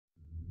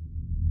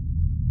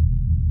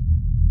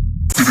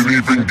didn't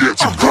even get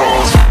to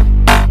cross.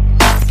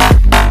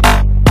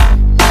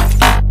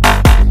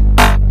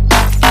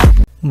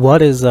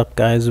 What is up,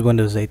 guys?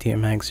 Windows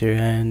ATM Hacks here,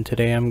 and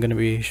today I'm going to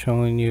be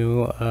showing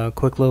you a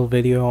quick little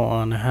video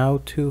on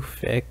how to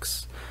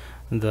fix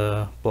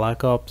the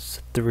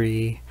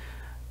Blackops3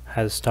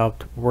 has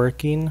stopped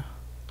working.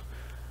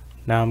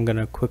 Now I'm going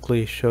to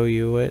quickly show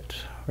you it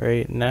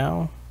right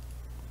now.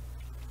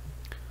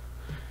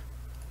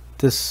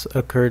 This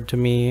occurred to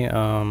me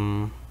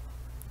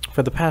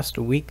for the past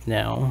week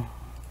now,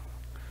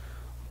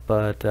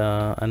 but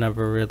I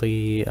never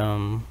really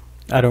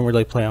I don't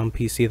really play on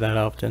PC that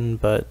often,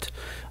 but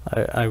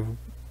I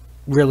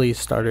really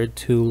started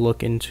to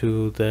look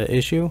into the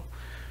issue.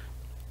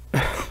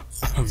 But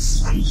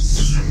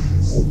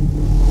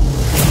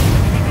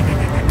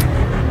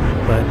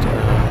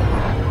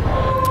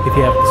if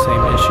you have the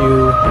same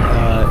issue,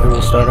 it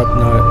will start up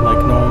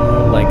like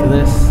normal, like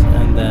this,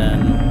 and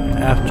then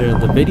after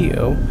the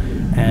video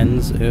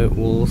ends, it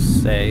will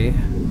say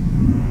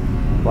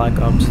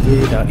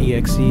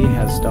Blackops3.exe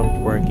has stopped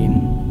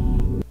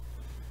working,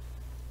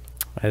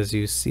 as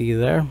you see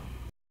there.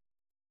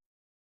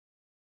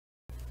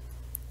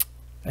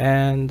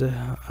 And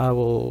I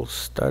will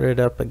start it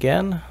up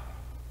again.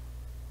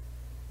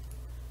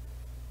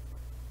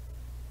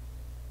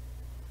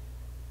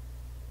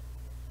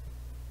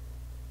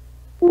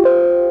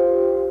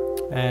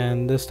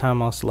 And this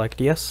time I'll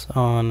select yes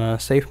on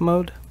safe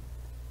mode.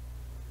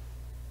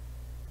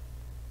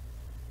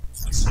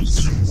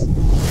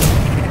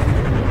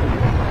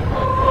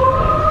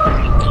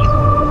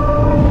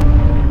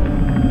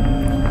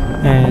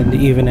 And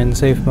even in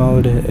safe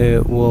mode,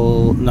 it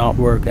will not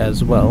work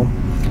as well.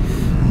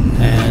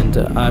 And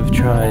I've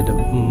tried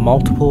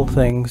multiple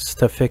things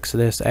to fix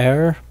this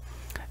error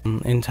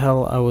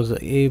until I was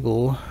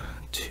able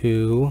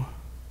to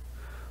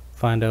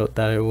find out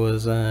that it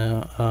was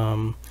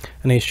an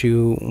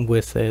issue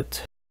with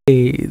it.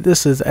 Hey,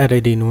 this is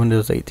Editing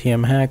Windows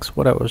ATM Hacks.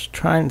 What I was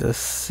trying to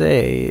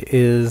say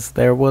is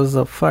there was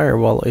a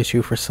firewall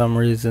issue for some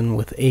reason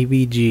with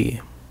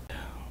AVG.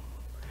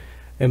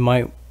 It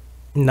might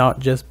not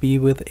just be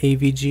with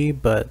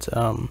AVG, but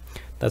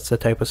that's the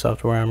type of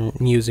software I'm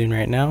using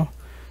right now.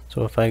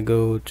 So if I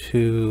go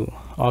to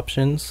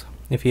options,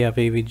 if you have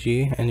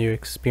AVG and you're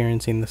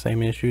experiencing the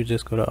same issue,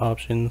 just go to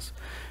options,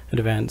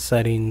 advanced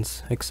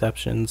settings,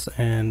 exceptions,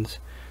 and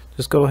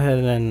just go ahead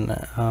and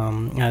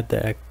add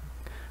the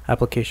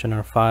application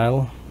or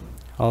file.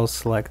 I'll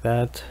select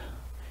that.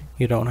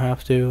 You don't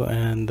have to,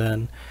 and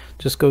then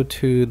just go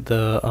to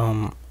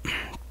the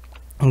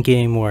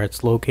game where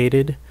it's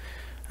located,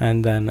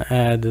 and then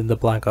add the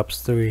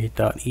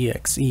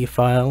Blackops3.exe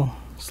file.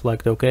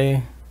 Select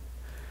OK,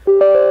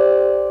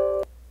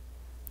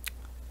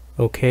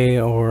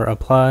 or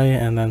apply,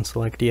 and then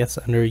select yes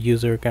under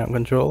user account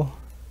control.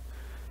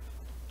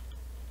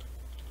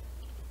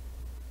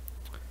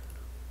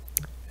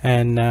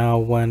 And now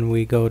when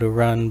we go to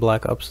run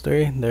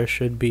Blackops3, there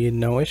should be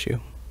no issue.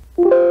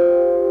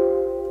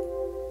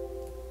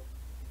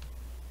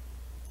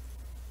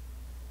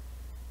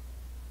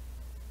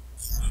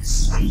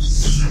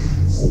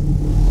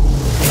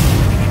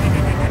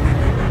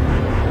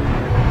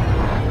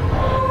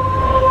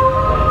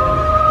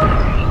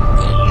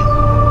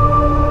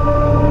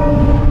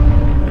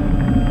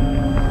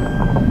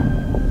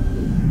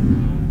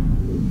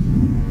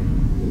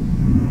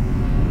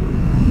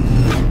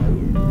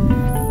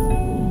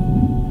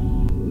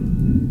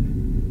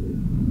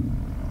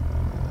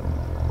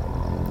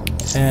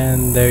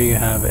 And there you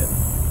have it.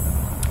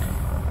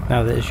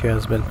 Now the issue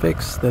has been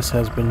fixed. This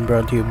has been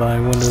brought to you by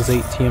Windows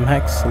ATM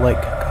Hacks.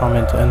 Like,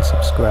 comment, and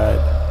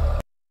subscribe.